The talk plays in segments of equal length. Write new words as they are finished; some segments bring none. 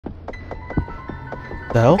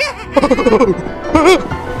The hell?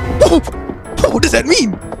 What does that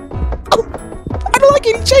mean? Oh, I don't like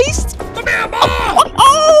getting chased. Come here, Mom!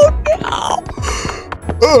 Oh no!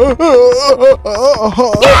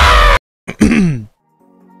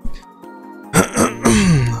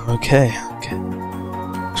 Okay.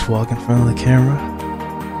 Just walk in front of the camera.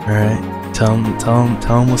 All right. Tell him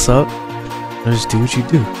what's up. Just do what you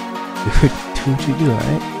do. Do what you do. All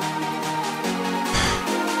right.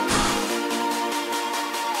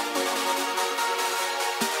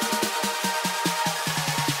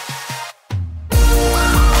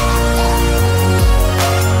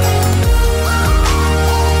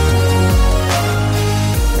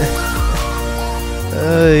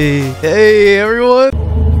 Hey everyone!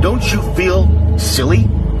 Don't you feel silly?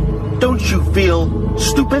 Don't you feel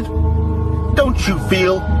stupid? Don't you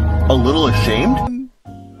feel a little ashamed?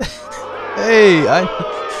 Hey,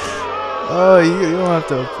 oh, you don't have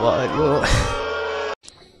to applaud.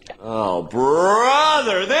 Oh,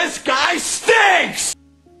 brother, this guy stinks!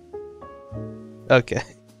 Okay.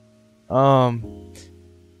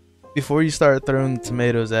 Before you start throwing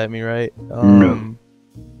tomatoes at me, right? No.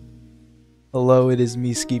 Hello, it is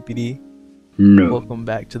me, Ewtp2. No. Welcome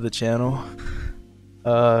back to the channel.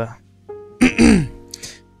 I'm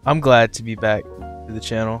glad to be back to the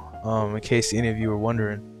channel. In case any of you were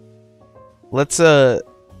wondering, let's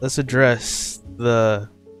address the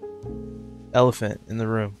elephant in the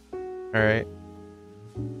room. All right.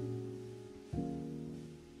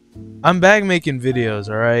 I'm back making videos.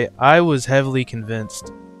 All right. I was heavily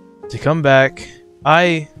convinced to come back.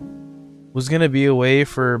 I was gonna be away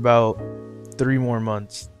for about 3 more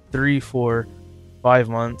months, 3, 4, 5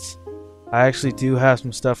 months. I actually do have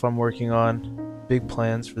some stuff I'm working on, big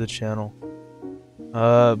plans for the channel.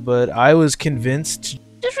 But I was convinced to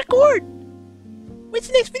just record. When's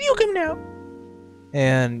the next video coming out?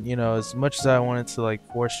 And you know, as much as I wanted to like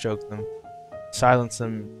force choke them, silence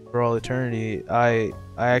them for all eternity, I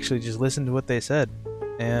actually just listened to what they said,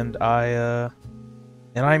 and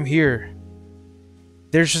I'm here.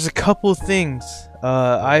 There's just a couple things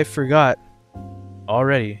I forgot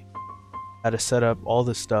already how to set up all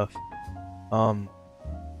this stuff.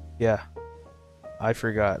 Yeah, I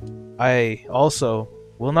forgot. I also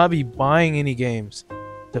will not be buying any games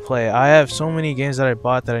to play. I have so many games that I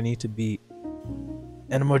bought that I need to beat,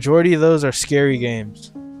 and a majority of those are scary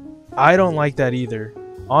games. I don't like that either.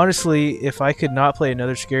 Honestly, if I could not play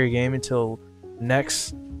another scary game until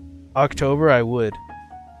next October, I would.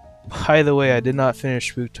 By the way, I did not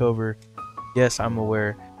finish Spooktober. Yes, I'm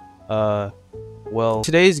aware. Well,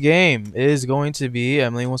 today's game is going to be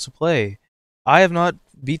Emily Wants to Play. I have not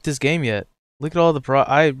beat this game yet. Look at all the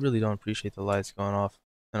I really don't appreciate the lights going off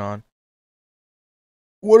and on.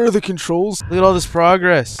 What are the controls? Look at all this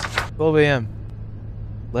progress. 12 AM.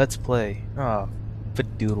 Let's play. Oh,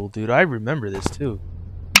 fadoodle, dude. I remember this too.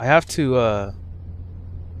 I have to,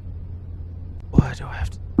 what do I have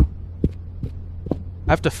to?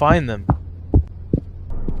 I have to find them.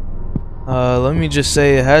 Let me just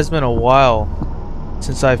say it has been a while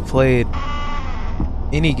since I've played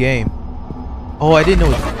any game. Oh, I didn't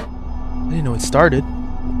know it started.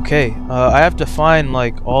 Okay, I have to find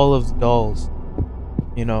like all of the dolls.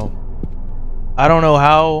 You know, I don't know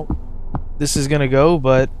how this is gonna go,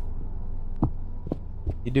 but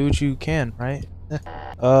you do what you can, right?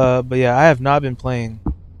 But yeah, I have not been playing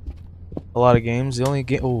a lot of games. The only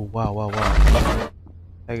game, oh wow,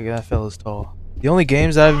 that fella's tall. The only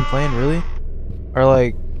games I've been playing really are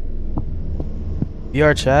like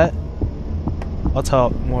VR chat. I'll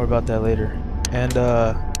talk more about that later. And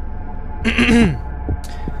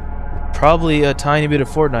probably a tiny bit of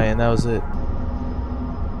Fortnite, and that was it.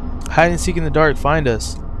 Hide and seek in the dark, find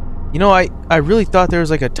us. You know, I really thought there was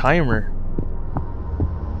like a timer.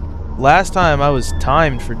 Last time I was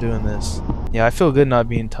timed for doing this. Yeah, I feel good not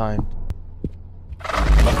being timed.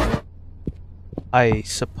 I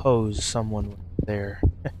suppose someone was there.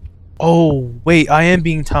 Oh, wait, I am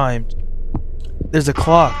being timed. There's a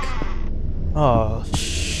clock. Oh,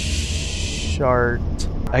 shart.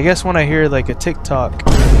 I guess when I hear like a TikTok.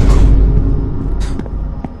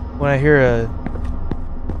 When I hear a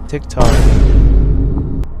TikTok,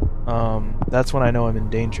 that's when I know I'm in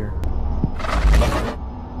danger.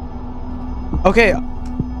 Okay.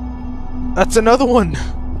 That's another one.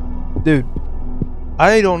 Dude,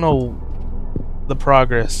 I don't know the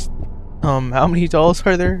progress. How many dolls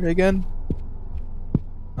are there again?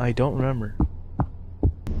 I don't remember.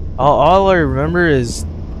 All I remember is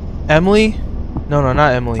Emily. No,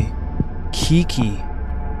 not Emily. Kiki.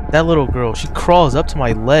 That little girl. She crawls up to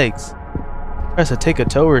my legs. Tries to take a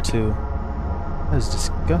toe or two. That is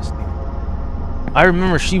disgusting. I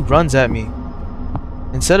remember she runs at me.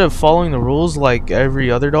 Instead of following the rules like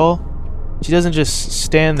every other doll, she doesn't just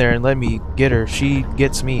stand there and let me get her. She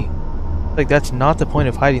gets me. Like, that's not the point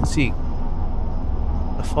of hide and seek.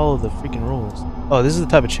 I follow the freaking rules. Oh, this is the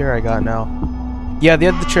type of chair I got now. Yeah, the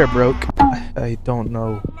other chair broke. I don't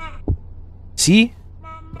know. See?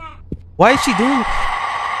 Why is she doing...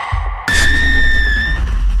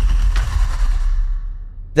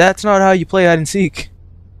 That's not how you play hide and seek.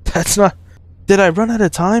 That's not... Did I run out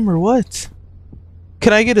of time or what?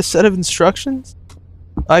 Can I get a set of instructions?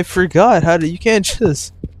 I forgot how to... You can't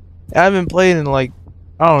just... I haven't played in like...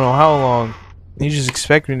 I don't know how long. You just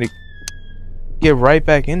expect me to get right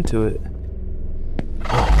back into it.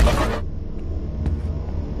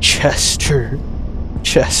 Chester.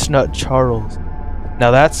 Chestnut Charles.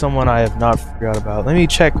 Now that's someone I have not forgot about. Let me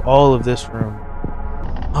check all of this room.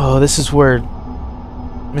 Oh, this is where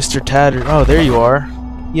Mr. Tatter... Oh, there you are.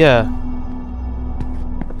 Yeah.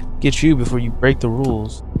 Get you before you break the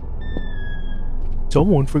rules.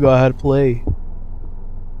 Someone forgot how to play.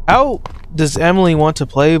 How does Emily want to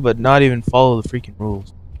play but not even follow the freaking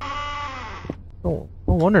rules? No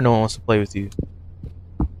wonder no one wants to play with you.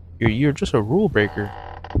 You're just a rule breaker.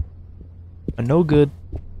 A no good,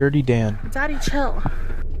 dirty Dan. Daddy, chill.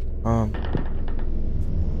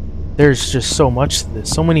 There's just so much to this,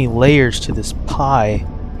 so many layers to this pie.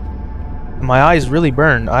 My eyes really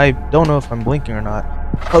burn. I don't know if I'm blinking or not.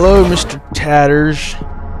 Hello, Mr. Tatters.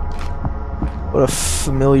 What a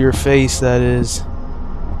familiar face that is.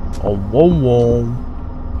 Oh, whoa, whoa.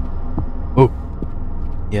 Oh.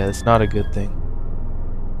 Yeah, that's not a good thing.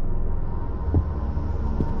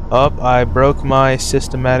 Up, I broke my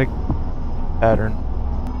systematic pattern.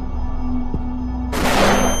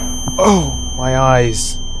 Oh, my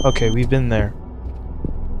eyes. Okay, we've been there.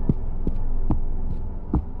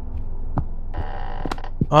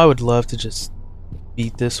 I would love to just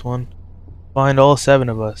beat this one. Find all 7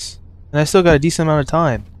 of us. And I still got a decent amount of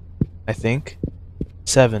time, I think.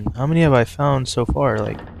 7. How many have I found so far?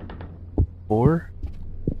 Like 4?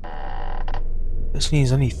 This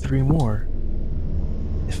means I need 3 more.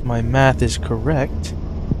 If my math is correct.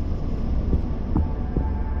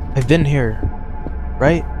 I've been here,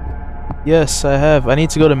 right? Yes, I have. I need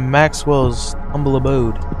to go to Maxwell's humble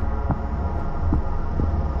abode.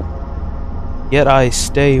 Yet I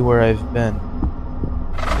stay where I've been.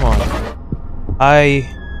 Come on. I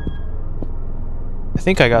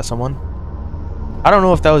think I got someone. I don't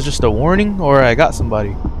know if that was just a warning or I got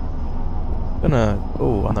somebody. I'm gonna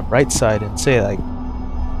go on the right side and say, like,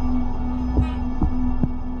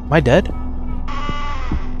 am I dead?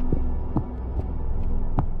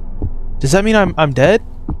 Does that mean I'm dead?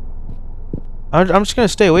 I'm just gonna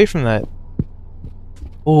stay away from that.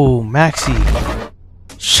 Oh, Maxie.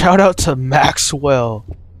 Shout out to Maxwell.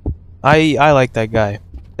 I like that guy.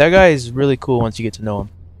 That guy is really cool once you get to know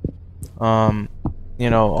him. You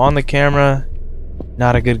know, on the camera,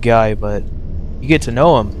 not a good guy, but you get to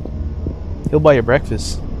know him. He'll buy you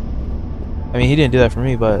breakfast. I mean, he didn't do that for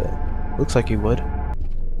me, but looks like he would.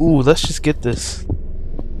 Ooh, let's just get this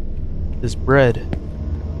bread.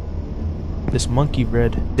 This monkey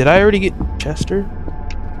bread. Did I already get Chester?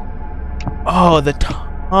 Oh, the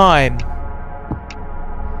time.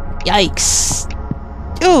 Yikes.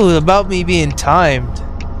 Ooh, about me being timed.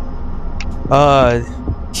 I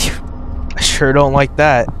sure don't like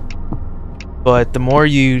that. But the more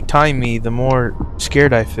you time me, the more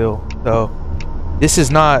scared I feel. So, this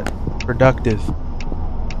is not productive.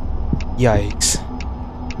 Yikes.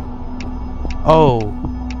 Oh.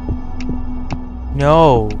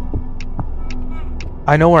 No.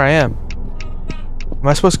 I know where I am. Am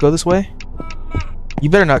I supposed to go this way? You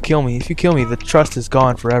better not kill me. If you kill me, the trust is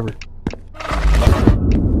gone forever.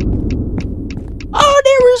 Oh,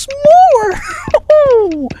 there was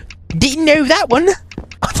more! Didn't know that one.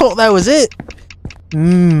 I thought that was it.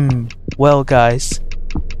 Well, guys.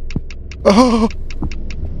 Oh!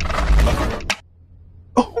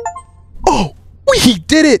 Oh! We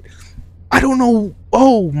did it! I don't know.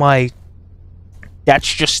 Oh my.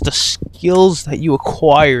 That's just the skills that you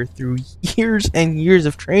acquire through years and years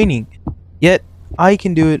of training. Yet, I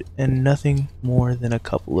can do it in nothing more than a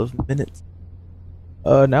couple of minutes.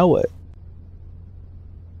 Now what?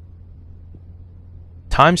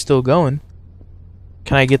 Time's still going.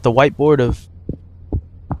 Can I get the whiteboard of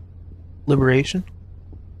liberation?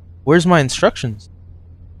 Where's my instructions?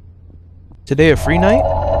 Today a free night?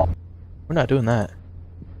 We're not doing that.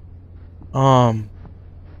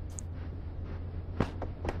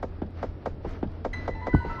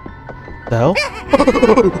 The hell?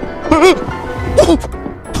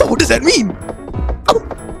 What does that mean?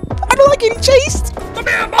 I don't like getting chased.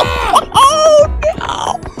 Oh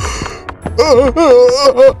no!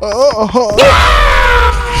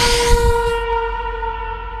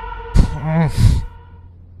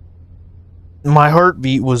 My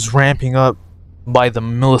heartbeat was ramping up by the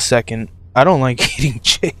millisecond. I don't like getting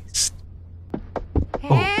chased.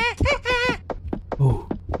 Oh. Oh.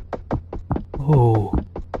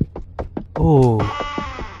 Oh.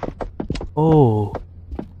 Oh.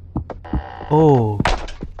 Oh.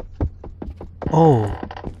 Oh.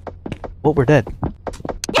 Oh, we're dead.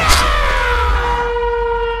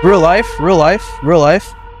 Real life, real life, real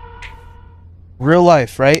life. Real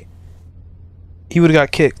life, right? He would have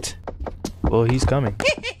got kicked. Well, he's coming.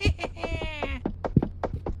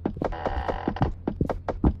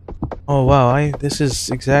 Oh wow, this is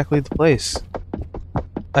exactly the place.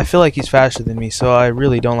 I feel like he's faster than me, so I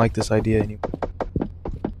really don't like this idea anymore.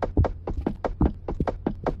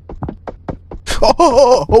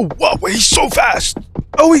 Oh, wow, he's so fast!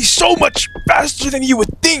 Oh, he's so much faster than you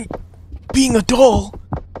would think! Being a doll!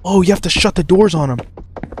 Oh, you have to shut the doors on him.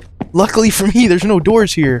 Luckily for me, there's no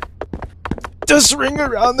doors here. Does Ring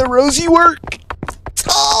Around the Rosie work?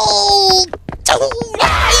 Oh!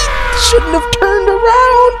 I shouldn't have turned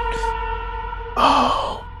around!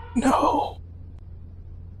 Oh, no.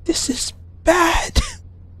 This is bad.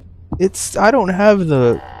 I don't have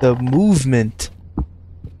the movement,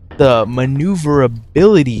 the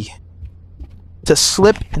maneuverability to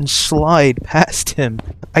slip and slide past him.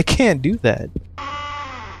 I can't do that.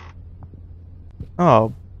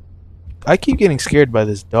 Oh, I keep getting scared by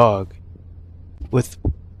this dog. With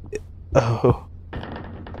ill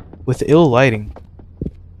lighting.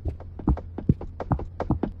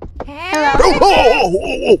 Hello.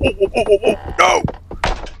 No!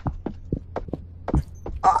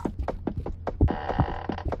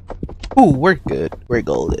 Ooh, we're good. We're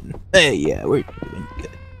golden. Hey, yeah, we're doing good.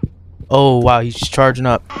 Oh, wow, he's charging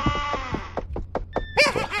up.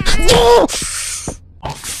 Oh,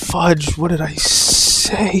 fudge, what did I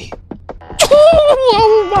say?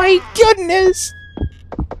 Oh, my goodness!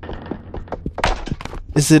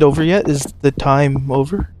 Is it over yet? Is the time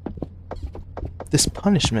over? This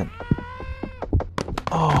punishment.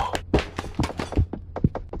 Oh.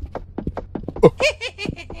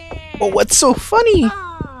 Oh, what's so funny?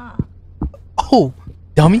 Oh,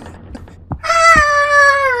 dummy.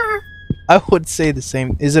 I would say the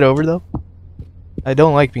same. Is it over though? I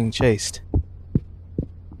don't like being chased.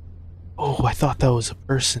 Oh, I thought that was a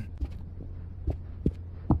person.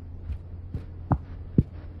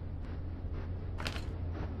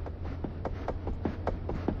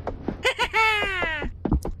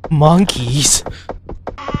 Monkeys.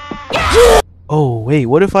 Oh, wait,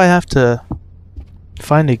 what if I have to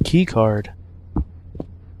find a key card?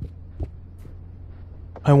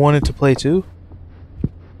 I wanted to play too.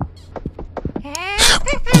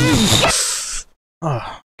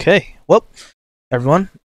 Okay, well, everyone,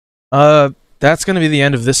 that's gonna be the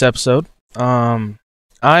end of this episode. I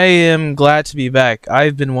am glad to be back.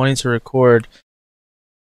 I've been wanting to record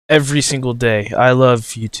every single day. I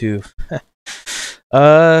love you too.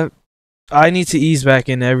 I need to ease back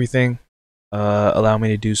into everything. Allow me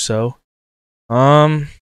to do so.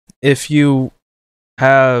 If you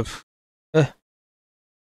have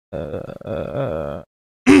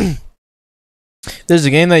there's a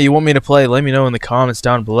game that you want me to play, let me know in the comments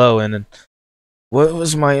down below. And then, what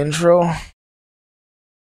was my intro?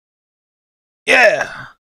 Yeah!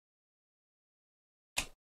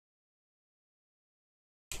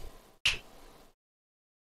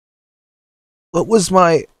 What was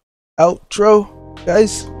my outro,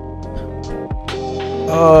 guys?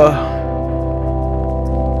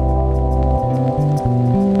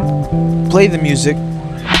 Play the music.